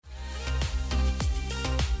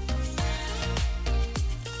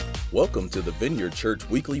Welcome to the Vineyard Church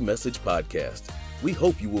Weekly Message Podcast. We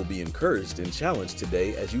hope you will be encouraged and challenged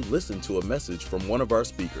today as you listen to a message from one of our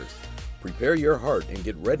speakers. Prepare your heart and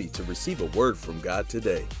get ready to receive a word from God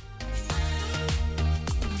today.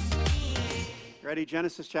 Ready?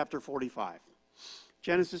 Genesis chapter 45.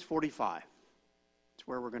 Genesis 45. That's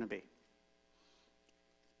where we're going to be.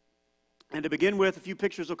 And to begin with, a few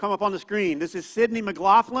pictures will come up on the screen. This is Sydney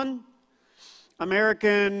McLaughlin,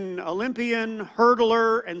 American Olympian,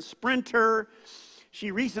 hurdler, and sprinter. She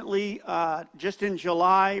recently, just in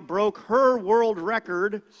July, broke her world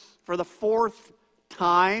record for the fourth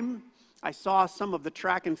time. I saw some of the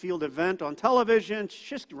track and field event on television. It's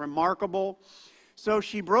just remarkable. So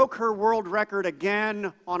she broke her world record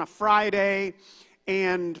again on a Friday,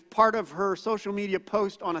 and part of her social media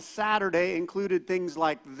post on a Saturday included things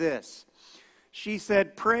like this. She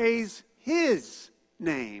said, "Praise His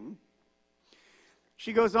name."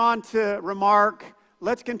 She goes on to remark,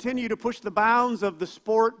 "Let's continue to push the bounds of the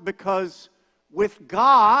sport because with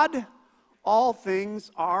God, all things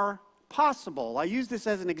are possible." I use this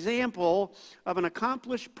as an example of an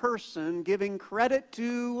accomplished person giving credit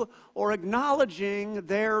to or acknowledging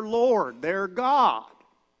their Lord, their God,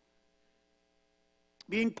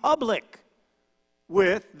 being public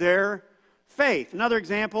with their faith. Another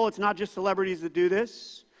example, it's not just celebrities that do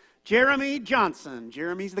this. Jeremy Johnson.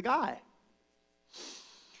 Jeremy's the guy.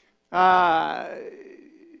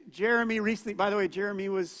 Jeremy recently, by the way, Jeremy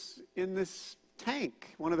was in this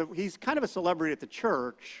tank. He's kind of a celebrity at the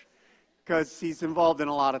church because he's involved in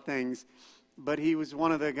a lot of things. But he was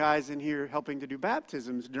one of the guys in here helping to do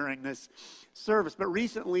baptisms during this service. But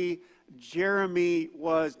recently, Jeremy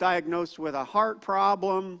was diagnosed with a heart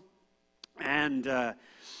problem. And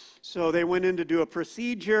so they went in to do a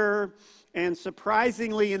procedure. And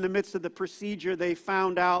surprisingly, in the midst of the procedure, they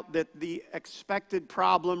found out that the expected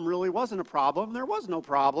problem really wasn't a problem. There was no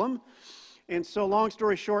problem. And so, long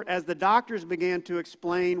story short, as the doctors began to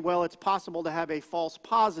explain, well, it's possible to have a false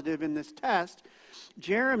positive in this test,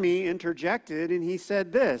 Jeremy interjected and he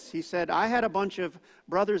said this. He said, "I had a bunch of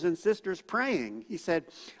brothers and sisters praying." He said,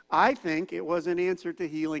 "I think it was an answer to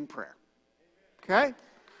healing prayer." Okay?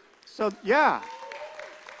 So, yeah.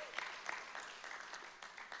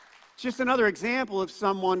 Just another example of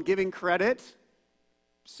someone giving credit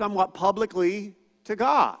somewhat publicly to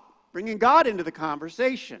God, bringing God into the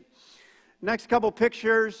conversation. Next couple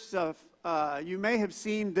pictures of, you may have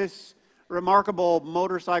seen this remarkable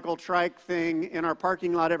motorcycle trike thing in our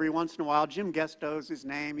parking lot every once in a while. Jim Guesto's his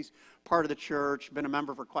name. He's part of the church, been a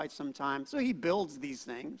member for quite some time. So he builds these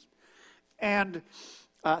things and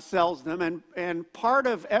sells them, and part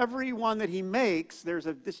of every one that he makes, there's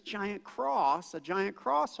this giant cross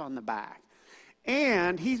on the back.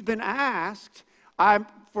 And he's been asked,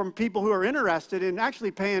 from people who are interested in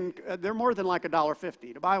actually paying, they're more than like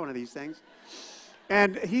 $1.50 to buy one of these things.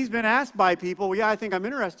 And he's been asked by people, "Well, yeah, I think I'm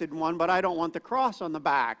interested in one, but I don't want the cross on the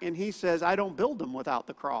back." And he says, "I don't build them without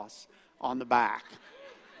the cross on the back."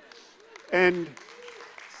 And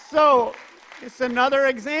so it's another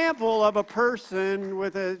example of a person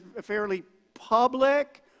with a fairly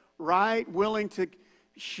public, right, willing to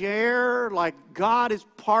share, like, God is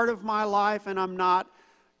part of my life and I'm not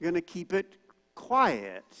going to keep it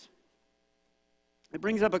quiet. It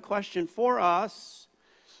brings up a question for us.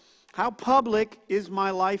 How public is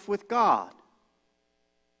my life with God?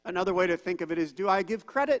 Another way to think of it is, do I give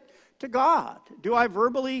credit to God? Do I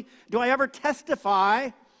ever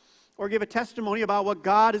testify or give a testimony about what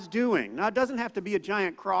God is doing? Now, it doesn't have to be a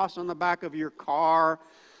giant cross on the back of your car,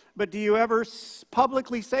 but do you ever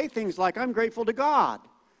publicly say things like, "I'm grateful to God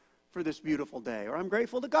for this beautiful day," or "I'm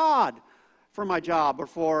grateful to God for my job or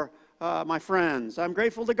for my friends. I'm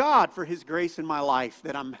grateful to God for His grace in my life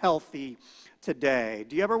that I'm healthy today."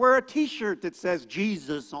 Do you ever wear a t-shirt that says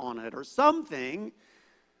Jesus on it or something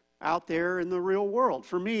out there in the real world?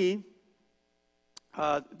 For me,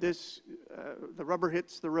 the rubber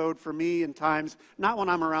hits the road for me in times, not when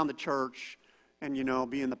I'm around the church and,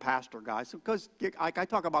 being the pastor guy, because I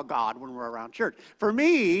talk about God when we're around church. For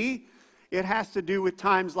me, it has to do with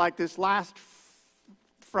times like this last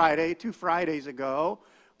Friday, 2 Fridays ago.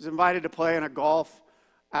 I was invited to play in a golf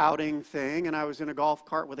outing thing, and I was in a golf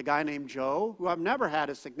cart with a guy named Joe, who I've never had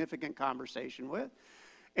a significant conversation with.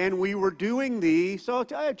 And we were doing "Hey,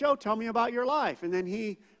 Joe, tell me about your life." And then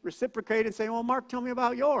he reciprocated and saying, "Well, Mark, tell me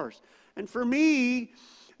about yours." And for me,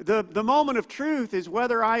 the moment of truth is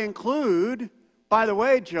whether I include, "By the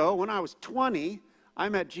way, Joe, when I was 20, I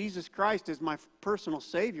met Jesus Christ as my personal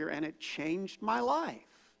Savior, and it changed my life."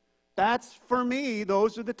 That's, for me,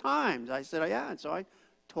 those are the times. I said, "Yeah," and so I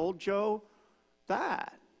told Joe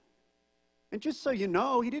that. And just so you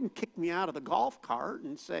know, he didn't kick me out of the golf cart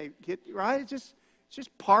and say, right? It's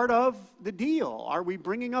just part of the deal. Are we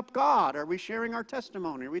bringing up God? Are we sharing our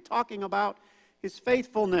testimony? Are we talking about his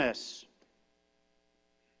faithfulness?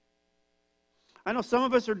 I know some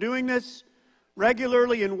of us are doing this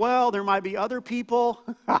regularly and well. There might be other people.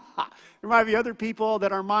 There might be other people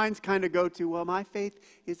that our minds kind of go to, well, my faith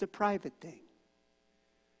is a private thing.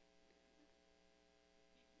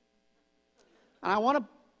 And I want to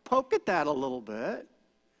poke at that a little bit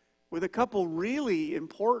with a couple really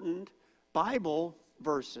important Bible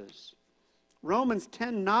verses. Romans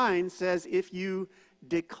 10:9 says, if you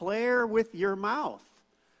declare with your mouth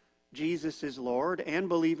Jesus is Lord and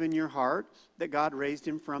believe in your heart that God raised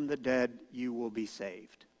him from the dead, you will be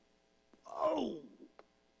saved. Oh!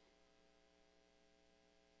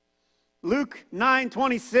 Luke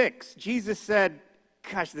 9:26, Jesus said,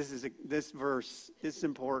 gosh, this verse is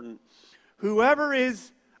important. Whoever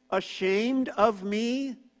is ashamed of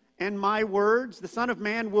me and my words, the Son of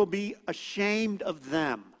Man will be ashamed of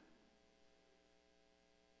them.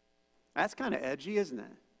 That's kind of edgy, isn't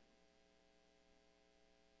it?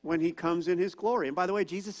 When he comes in his glory. And by the way,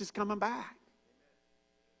 Jesus is coming back.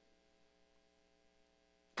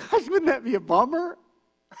 Gosh, wouldn't that be a bummer?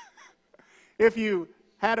 If you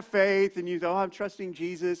had a faith and you thought, oh, I'm trusting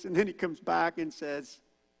Jesus, and then he comes back and says,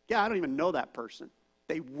 yeah, I don't even know that person.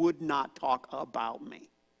 They would not talk about me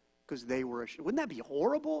because they were ashamed. Wouldn't that be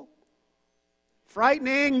horrible?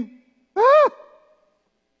 Frightening. Ah!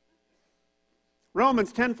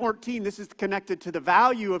 Romans 10:14, this is connected to the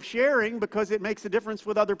value of sharing because it makes a difference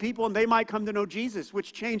with other people and they might come to know Jesus,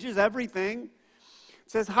 which changes everything.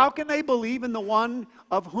 It says, how can they believe in the one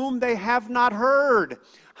of whom they have not heard?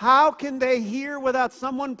 How can they hear without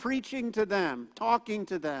someone preaching to them, talking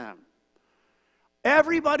to them?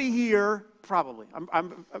 Everybody here, probably, I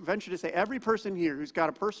venture to say every person here who's got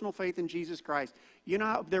a personal faith in Jesus Christ, you know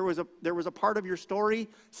how there was a part of your story,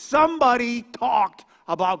 somebody talked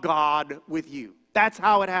about God with you. That's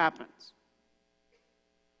how it happens.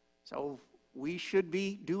 So we should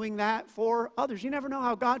be doing that for others. You never know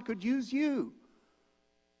how God could use you.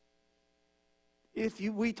 If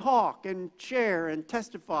we talk and share and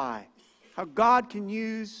testify how God can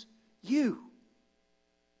use you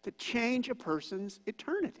to change a person's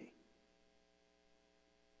eternity.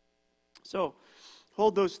 So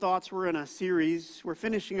hold those thoughts. We're in a series. We're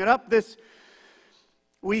finishing it up this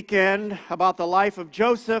weekend about the life of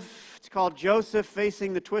Joseph. It's called Joseph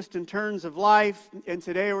Facing the Twists and Turns of Life. And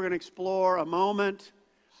today we're going to explore a moment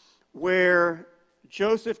where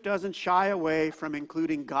Joseph doesn't shy away from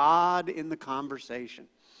including God in the conversation.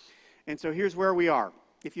 And so here's where we are.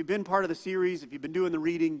 If you've been part of the series, if you've been doing the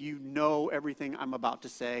reading, you know everything I'm about to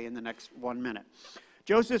say in the next 1 minute.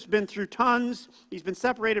 Joseph's been through tons. He's been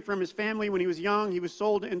separated from his family when he was young. He was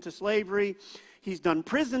sold into slavery. He's done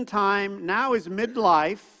prison time, now is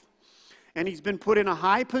midlife, and he's been put in a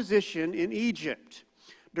high position in Egypt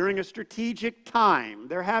during a strategic time.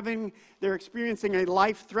 They're experiencing a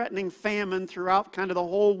life-threatening famine throughout kind of the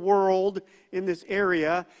whole world in this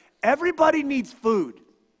area. Everybody needs food,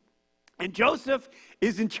 and Joseph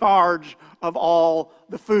is in charge of all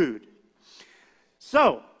the food.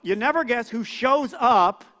 So, you never guess who shows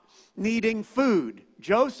up needing food.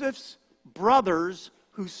 Joseph's brothers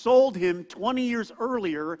who sold him 20 years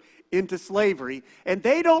earlier into slavery. And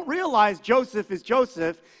they don't realize Joseph is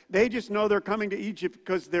Joseph. They just know they're coming to Egypt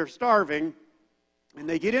because they're starving. And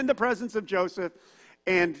they get in the presence of Joseph,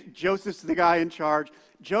 and Joseph's the guy in charge.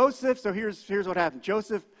 Joseph, so here's what happens.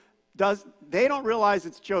 They don't realize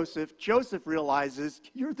it's Joseph. Joseph realizes,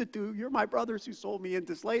 you're my brothers who sold me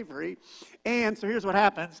into slavery. And so here's what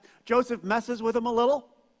happens. Joseph messes with them a little.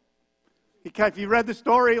 If you read the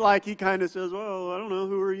story, he kind of says, well, I don't know,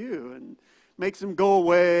 who are you? And makes him go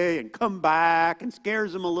away and come back and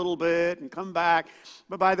scares him a little bit and come back.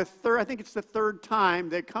 But by I think it's the third time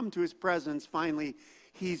they come to his presence, finally,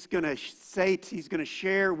 he's going to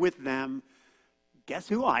share with them, guess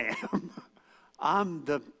who I am? I'm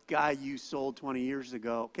the guy you sold 20 years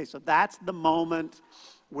ago. Okay, so that's the moment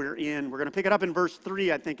we're in. We're going to pick it up in verse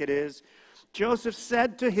 3, I think it is. Joseph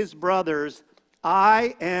said to his brothers,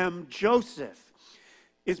 I am Joseph.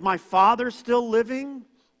 Is my father still living?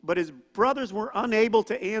 But his brothers were unable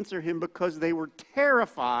to answer him because they were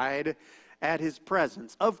terrified at his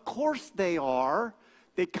presence. Of course they are.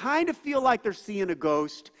 They kind of feel like they're seeing a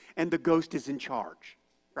ghost, and the ghost is in charge,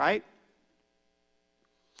 right?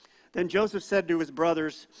 Then Joseph said to his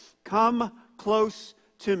brothers, come close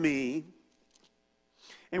to me.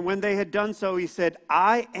 And when they had done so, he said,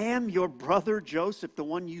 I am your brother Joseph, the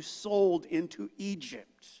one you sold into Egypt.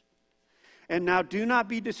 And now do not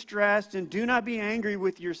be distressed and do not be angry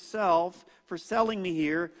with yourself for selling me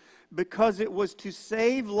here, because it was to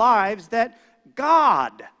save lives that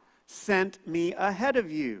God sent me ahead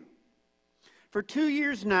of you. For 2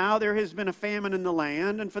 years now there has been a famine in the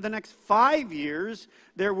land, and for the next 5 years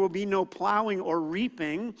there will be no plowing or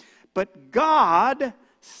reaping. But God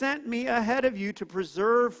sent me ahead of you to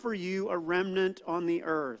preserve for you a remnant on the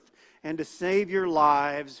earth, and to save your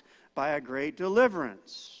lives by a great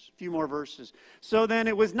deliverance. A few more verses. So then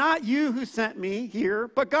it was not you who sent me here,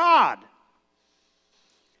 but God.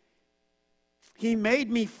 He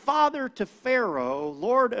made me father to Pharaoh,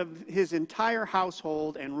 lord of his entire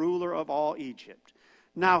household and ruler of all Egypt.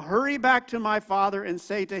 Now hurry back to my father and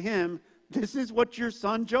say to him, this is what your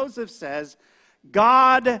son Joseph says,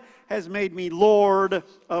 God has made me lord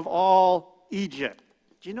of all Egypt.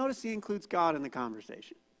 Do you notice he includes God in the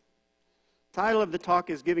conversation? Title of the talk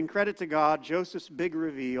is Giving Credit to God, Joseph's Big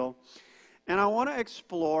Reveal. And I want to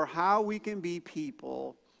explore how we can be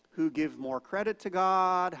people who give more credit to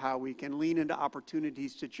God, how we can lean into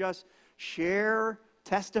opportunities to just share,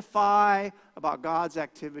 testify about God's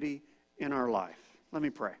activity in our life. Let me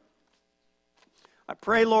pray. I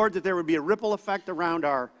pray, Lord, that there would be a ripple effect around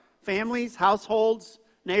our families, households,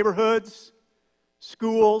 neighborhoods,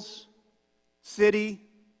 schools, city,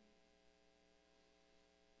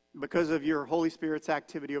 because of your Holy Spirit's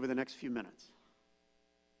activity over the next few minutes.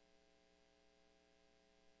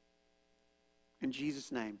 In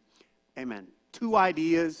Jesus' name, amen. 2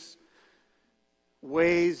 ideas,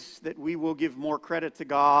 ways that we will give more credit to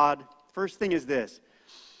God. First thing is this.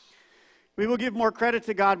 We will give more credit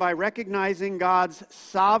to God by recognizing God's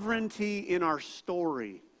sovereignty in our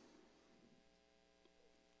story.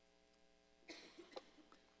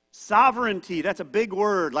 Sovereignty, that's a big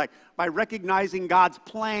word, like by recognizing God's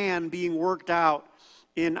plan being worked out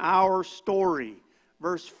in our story.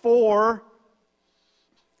 Verse 4,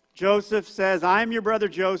 Joseph says, I am your brother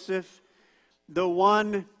Joseph, the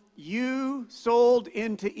one you sold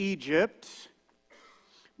into Egypt.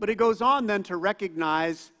 But it goes on then to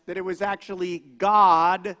recognize that it was actually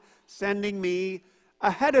God sending me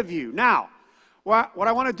ahead of you. Now, what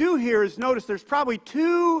I want to do here is notice there's probably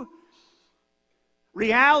 2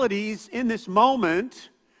 realities in this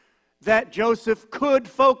moment that Joseph could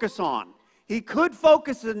focus on. He could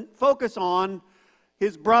focus on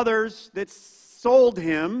his brothers that sold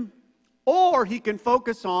him, or he can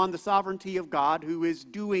focus on the sovereignty of God who is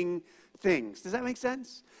doing things. Does that make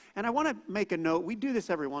sense? And I want to make a note. We do this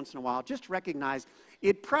every once in a while. Just recognize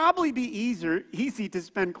it'd probably be easy to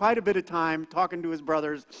spend quite a bit of time talking to his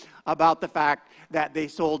brothers about the fact that they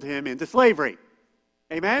sold him into slavery.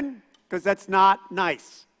 Amen? Because that's not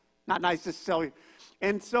nice. Not nice to sell you.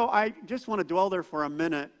 And so I just want to dwell there for a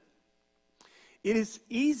minute. It is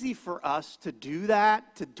easy for us to do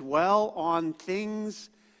that, to dwell on things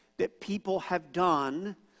that people have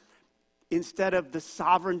done instead of the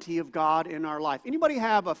sovereignty of God in our life. Anybody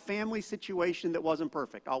have a family situation that wasn't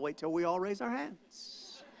perfect? I'll wait till we all raise our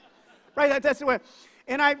hands. Right, that's the way.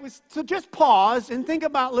 And so just pause and think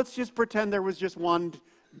about, let's just pretend there was just one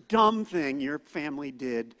dumb thing your family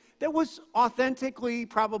did that was authentically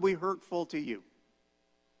probably hurtful to you.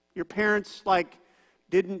 Your parents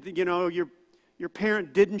didn't, your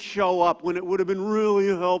parent didn't show up when it would have been really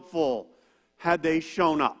helpful had they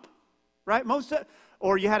shown up. Right?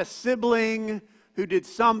 Or you had a sibling who did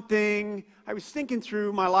something. I was thinking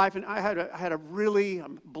through my life, and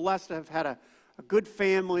I'm blessed to have had a good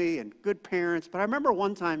family and good parents. But I remember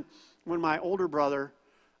one time when my older brother,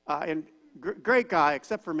 and great guy,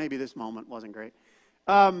 except for maybe this moment, wasn't great,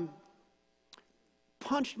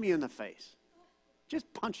 punched me in the face.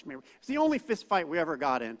 Just punched me. It's the only fist fight we ever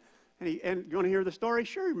got in. And you want to hear the story?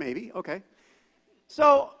 Sure, maybe. Okay.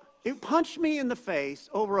 So it punched me in the face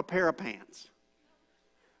over a pair of pants.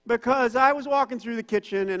 Because I was walking through the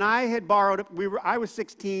kitchen and I had borrowed, I was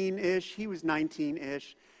 16-ish, he was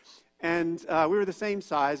 19-ish, and we were the same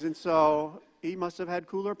size, and so he must have had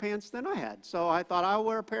cooler pants than I had. So I thought I'll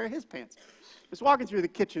wear a pair of his pants. I was walking through the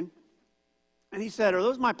kitchen, and he said, "Are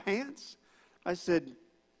those my pants?" I said,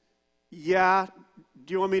 "Yeah.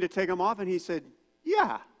 Do you want me to take them off?" And he said,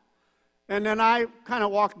 "Yeah." And then I kind of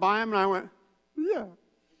walked by him, and I went, "Yeah."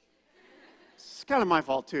 It's kind of my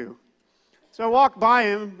fault, too. So I walked by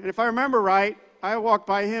him, and if I remember right, I walked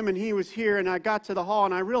by him, and he was here, and I got to the hall,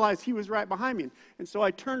 and I realized he was right behind me. And so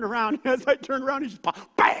I turned around, and as I turned around, he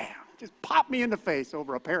just popped me in the face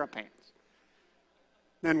over a pair of pants.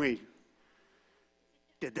 Then we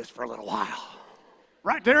did this for a little while,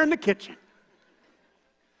 right there in the kitchen.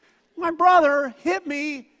 My brother hit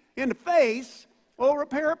me in the face over a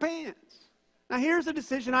pair of pants. Now, here's a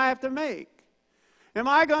decision I have to make. Am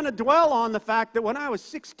I going to dwell on the fact that when I was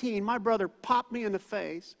 16, my brother popped me in the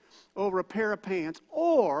face over a pair of pants?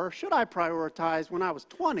 Or should I prioritize when I was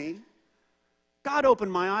 20, God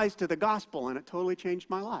opened my eyes to the gospel and it totally changed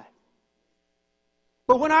my life?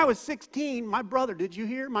 But when I was 16, my brother, did you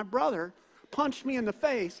hear? My brother punched me in the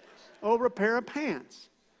face over a pair of pants.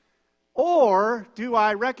 Or do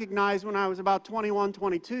I recognize when I was about 21,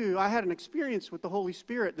 22, I had an experience with the Holy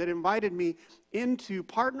Spirit that invited me into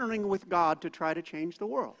partnering with God to try to change the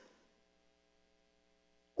world?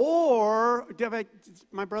 Or,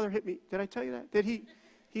 my brother hit me, did I tell you that?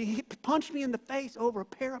 He punched me in the face over a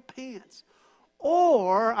pair of pants.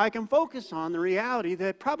 Or I can focus on the reality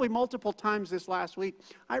that probably multiple times this last week,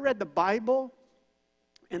 I read the Bible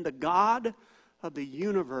and the God of the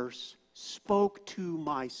universe spoke to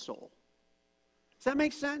my soul. Does that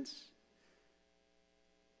make sense?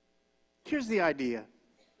 Here's the idea.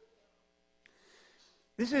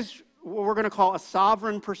 This is what we're going to call a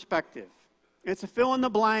sovereign perspective. It's a fill in the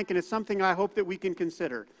blank, and it's something I hope that we can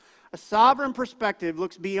consider. A sovereign perspective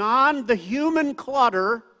looks beyond the human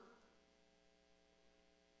clutter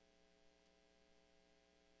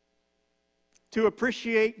to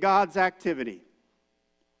appreciate God's activity.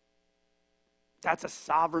 That's a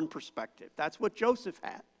sovereign perspective. That's what Joseph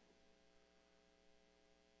had.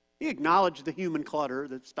 He acknowledged the human clutter,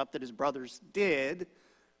 the stuff that his brothers did,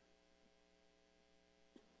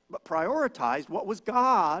 but prioritized what was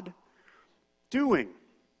God doing.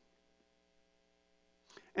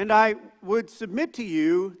 And I would submit to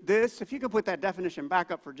you this, if you could put that definition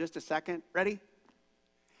back up for just a second. Ready?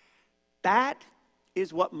 That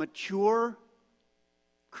is what mature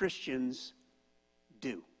Christians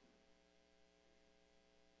do.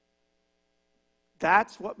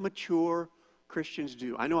 That's what mature Christians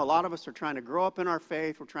do. I know a lot of us are trying to grow up in our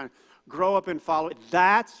faith. We're trying to grow up and follow it.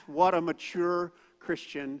 That's what a mature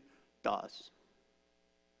Christian does.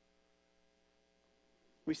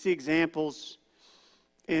 We see examples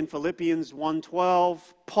in Philippians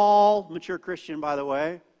 1:12. Paul, mature Christian by the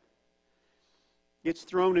way, gets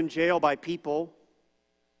thrown in jail by people.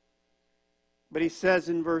 But he says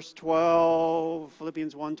in verse 12,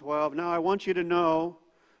 Philippians 1:12, "Now I want you to know,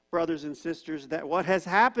 brothers and sisters, that what has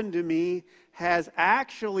happened to me has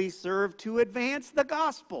actually served to advance the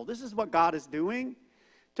gospel." This is what God is doing.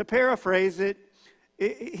 To paraphrase it,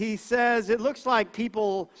 he says, it looks like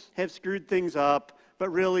people have screwed things up, but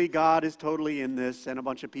really God is totally in this, and a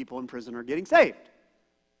bunch of people in prison are getting saved.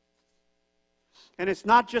 And it's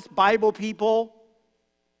not just Bible people.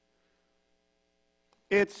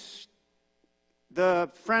 It's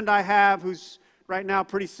the friend I have who's right now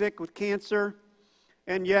pretty sick with cancer,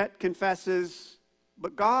 and yet confesses,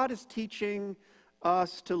 but God is teaching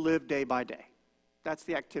us to live day by day. That's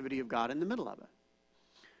the activity of God in the middle of it.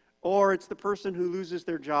 Or it's the person who loses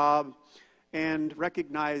their job and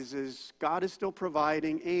recognizes God is still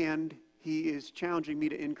providing and He is challenging me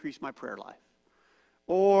to increase my prayer life.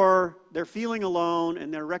 Or they're feeling alone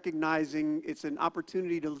and they're recognizing it's an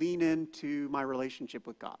opportunity to lean into my relationship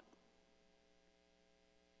with God.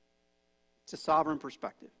 It's a sovereign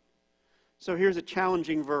perspective. So here's a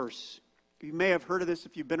challenging verse. You may have heard of this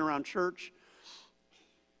if you've been around church.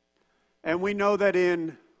 And we know that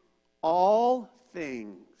in all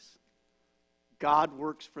things, God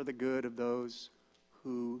works for the good of those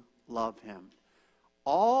who love Him.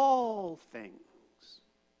 All things.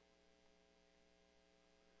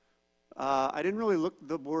 I didn't really look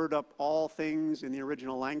the word up, all things, in the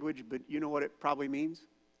original language, but you know what it probably means?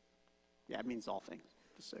 Yeah, it means all things,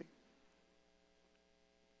 to say.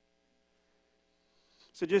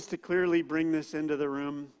 So just to clearly bring this into the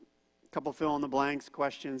room, a couple fill-in-the-blanks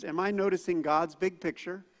questions. Am I noticing God's big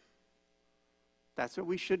picture? That's what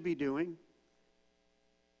we should be doing.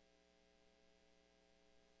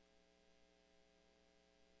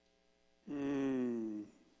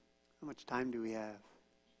 How much time do we have?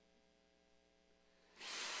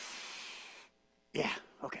 Yeah,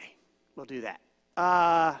 okay, we'll do that.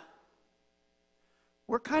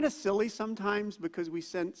 We're kind of silly sometimes because we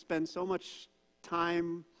spend so much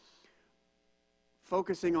time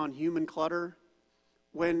focusing on human clutter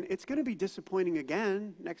when it's going to be disappointing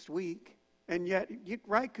again next week. And yet,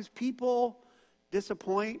 right, because people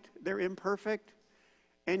disappoint, they're imperfect,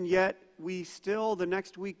 and yet we still the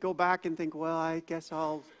next week go back and think, well, I guess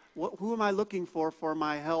who am I looking for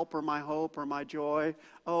my help or my hope or my joy?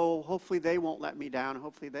 Oh, hopefully they won't let me down.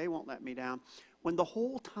 Hopefully they won't let me down. When the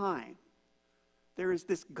whole time there is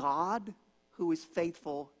this God who is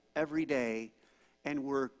faithful every day, and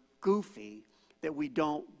we're goofy that we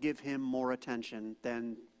don't give Him more attention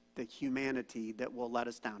than the humanity that will let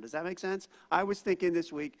us down. Does that make sense? I was thinking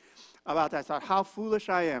this week about that. I thought, how foolish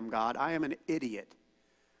I am, God. I am an idiot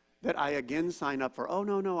that I again sign up for. Oh,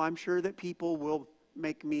 no, I'm sure that people will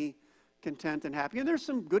make me content and happy. And there's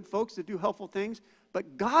some good folks that do helpful things,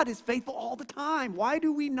 but God is faithful all the time. Why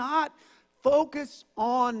do we not focus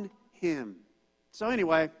on him? So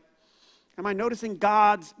anyway, am I noticing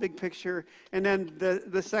God's big picture? And then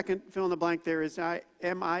the second fill in the blank there is,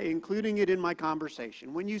 am I including it in my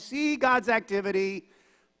conversation? When you see God's activity,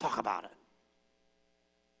 talk about it.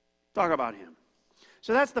 Talk about him.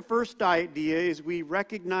 So that's the first idea, is we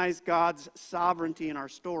recognize God's sovereignty in our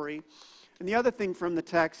story. And the other thing from the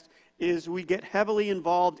text is we get heavily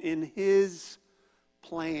involved in his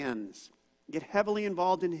plans. Get heavily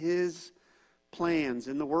involved in his plans,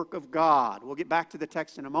 in the work of God. We'll get back to the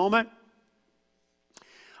text in a moment.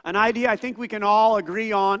 An idea I think we can all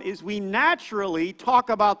agree on is we naturally talk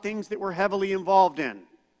about things that we're heavily involved in.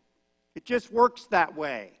 It just works that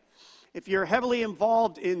way. If you're heavily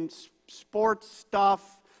involved in sports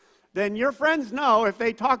stuff, then your friends know if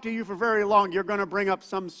they talk to you for very long, you're going to bring up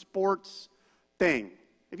some sports thing.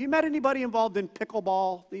 Have you met anybody involved in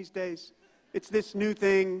pickleball these days? It's this new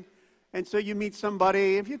thing. And so you meet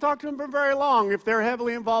somebody, if you talk to them for very long, if they're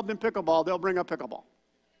heavily involved in pickleball, they'll bring up pickleball.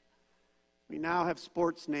 We now have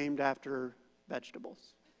sports named after vegetables.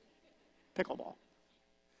 Pickleball.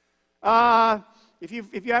 If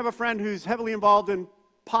you have a friend who's heavily involved in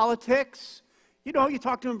politics, you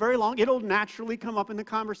talk to them very long, it'll naturally come up in the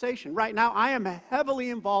conversation. Right now, I am heavily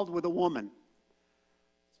involved with a woman.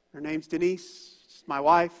 Her name's Denise. She's my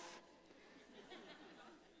wife.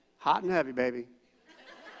 Hot and heavy, baby.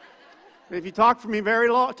 If you talked with me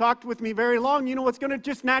very long, you know what's going to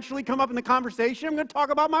just naturally come up in the conversation? I'm going to talk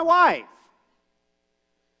about my wife.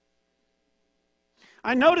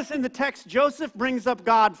 I notice in the text, Joseph brings up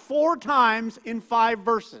God 4 times in 5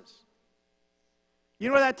 verses. You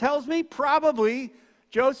know what that tells me? Probably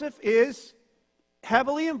Joseph is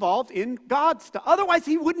heavily involved in God's stuff. Otherwise,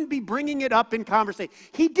 he wouldn't be bringing it up in conversation.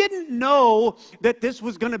 He didn't know that this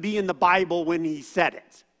was going to be in the Bible when he said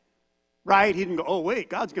it. Right? He didn't go, oh,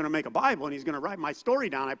 wait, God's going to make a Bible and he's going to write my story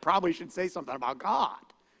down. I probably should say something about God.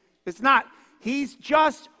 It's not. He's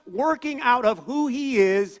just working out of who he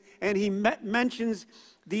is, and he mentions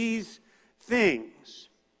these things.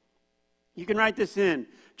 You can write this in.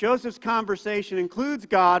 Joseph's conversation includes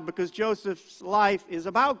God because Joseph's life is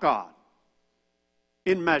about God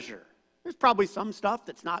in measure. There's probably some stuff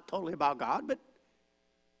that's not totally about God, but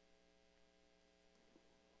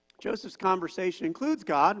Joseph's conversation includes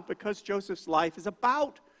God because Joseph's life is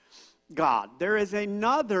about God. There is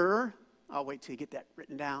another, I'll wait till you get that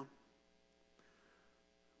written down.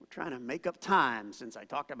 We're trying to make up time since I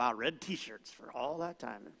talked about red t-shirts for all that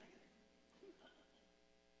time.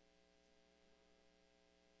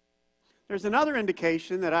 There's another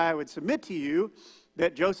indication that I would submit to you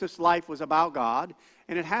that Joseph's life was about God,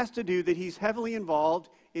 and it has to do that he's heavily involved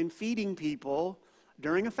in feeding people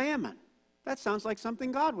during a famine. That sounds like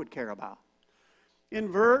something God would care about. In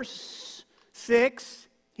verse 6,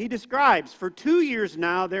 he describes, for 2 years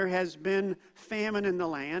now there has been famine in the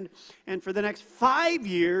land, and for the next 5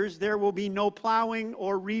 years there will be no plowing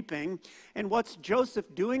or reaping. And what's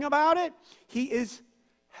Joseph doing about it? He is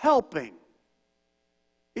helping.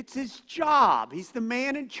 It's his job. He's the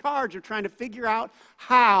man in charge of trying to figure out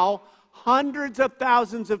how hundreds of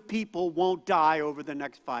thousands of people won't die over the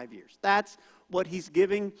next 5 years. That's what he's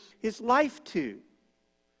giving his life to.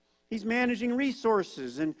 He's managing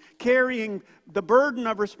resources and carrying the burden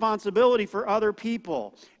of responsibility for other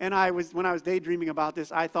people. And when I was daydreaming about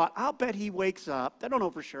this, I thought, I'll bet he wakes up, I don't know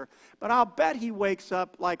for sure, but I'll bet he wakes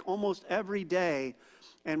up like almost every day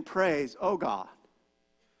and prays, oh God,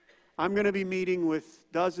 I'm going to be meeting with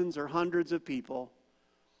dozens or hundreds of people,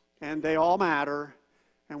 and they all matter,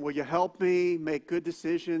 and will you help me make good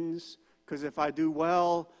decisions? Because if I do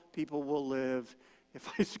well, people will live. If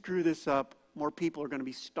I screw this up, more people are going to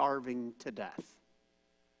be starving to death.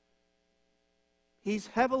 He's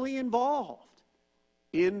heavily involved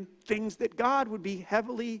in things that God would be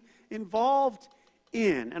heavily involved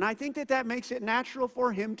in. And I think that makes it natural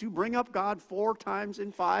for him to bring up God 4 times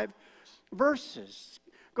in 5 verses.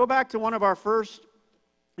 Go back to one of our first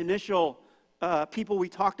initial people we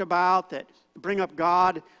talked about that bring up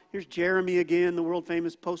God. Here's Jeremy again, the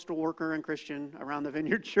world-famous postal worker and Christian around the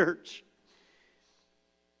Vineyard Church.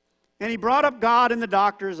 And he brought up God in the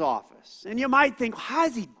doctor's office. And you might think, how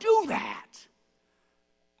does he do that?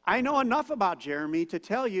 I know enough about Jeremy to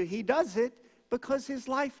tell you he does it because his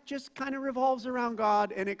life just kind of revolves around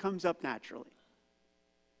God and it comes up naturally.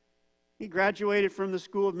 He graduated from the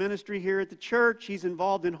School of Ministry here at the church. He's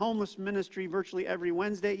involved in homeless ministry virtually every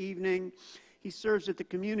Wednesday evening. He serves at the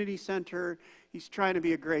community center. He's trying to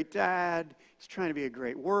be a great dad. He's trying to be a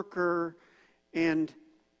great worker. And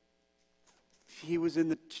he was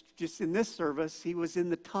just in this service, he was in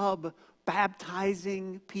the tub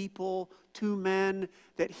baptizing people, 2 men,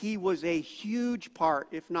 that he was a huge part,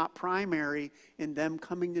 if not primary, in them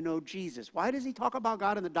coming to know Jesus. Why does he talk about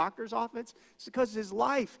God in the doctor's office? It's because his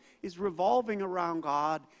life is revolving around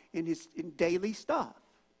God in daily stuff.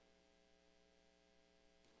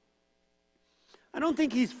 I don't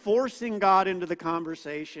think he's forcing God into the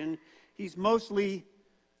conversation. He's mostly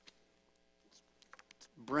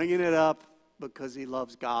bringing it up because he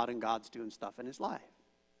loves God and God's doing stuff in his life.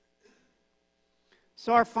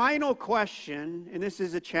 So our final question, and this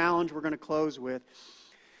is a challenge we're going to close with.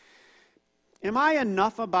 Am I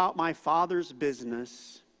enough about my Father's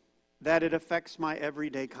business that it affects my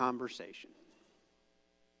everyday conversation?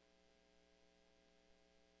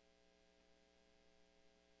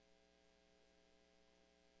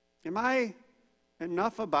 Am I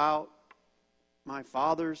enough about my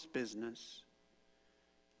Father's business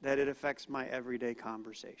that it affects my everyday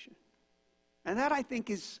conversation? And that, I think,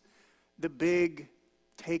 is the big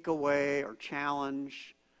takeaway or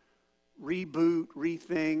challenge. Reboot,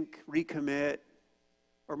 rethink, recommit,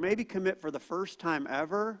 or maybe commit for the first time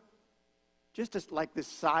ever, just as like this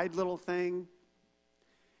side little thing.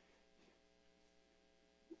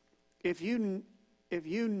 If you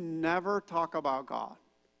never talk about God,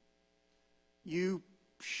 you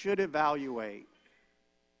should evaluate,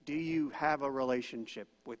 do you have a relationship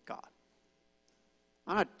with God?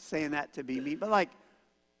 I'm not saying that to be mean, but like,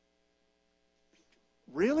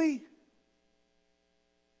 really?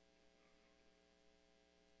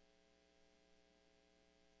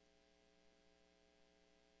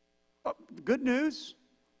 Oh, good news,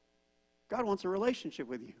 God wants a relationship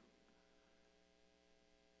with you.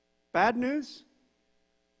 Bad news?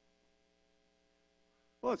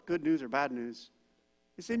 Well, it's good news or bad news.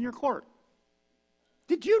 It's in your court.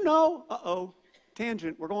 Did you know?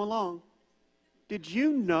 Tangent, we're going long. Did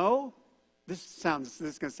you know? This is going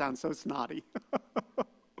to sound so snotty.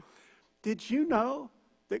 Did you know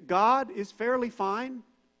that God is fairly fine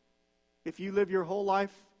if you live your whole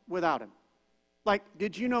life without him? Like,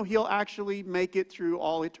 did you know he'll actually make it through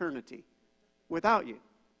all eternity without you?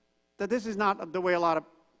 That this is not the way a lot of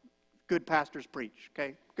good pastors preach,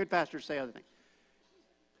 okay? Good pastors say other things.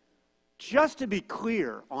 Just to be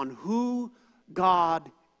clear on who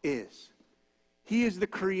God is. He is the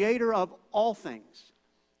creator of all things.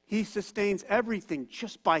 He sustains everything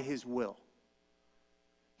just by his will.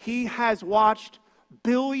 He has watched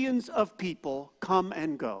billions of people come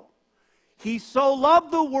and go. He so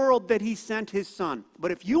loved the world that he sent his son.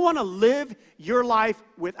 But if you want to live your life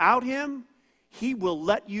without him, he will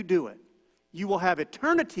let you do it. You will have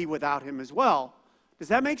eternity without him as well. Does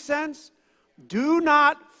that make sense? Do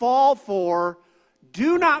not fall for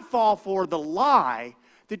the lie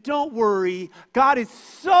that, don't worry, God is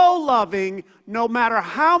so loving, no matter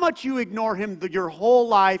how much you ignore him your whole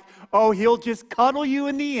life, he'll just cuddle you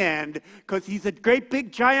in the end because he's a great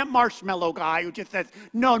big giant marshmallow guy who just says,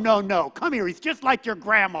 no, come here, he's just like your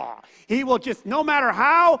grandma. He will just, no matter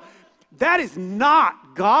how, that is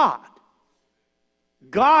not God.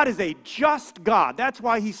 God is a just God. That's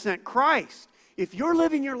why he sent Christ. If you're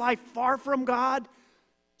living your life far from God,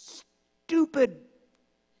 stupid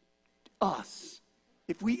us.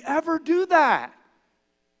 If we ever do that,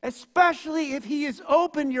 especially if he has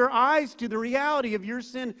opened your eyes to the reality of your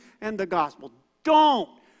sin and the gospel, don't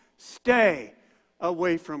stay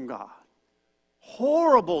away from God.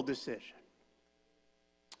 Horrible decision.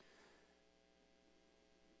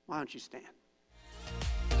 Why don't you stand?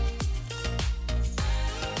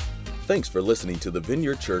 Thanks for listening to the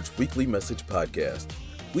Vineyard Church Weekly Message Podcast.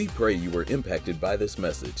 We pray you were impacted by this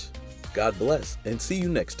message. God bless, and see you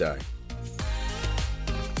next time.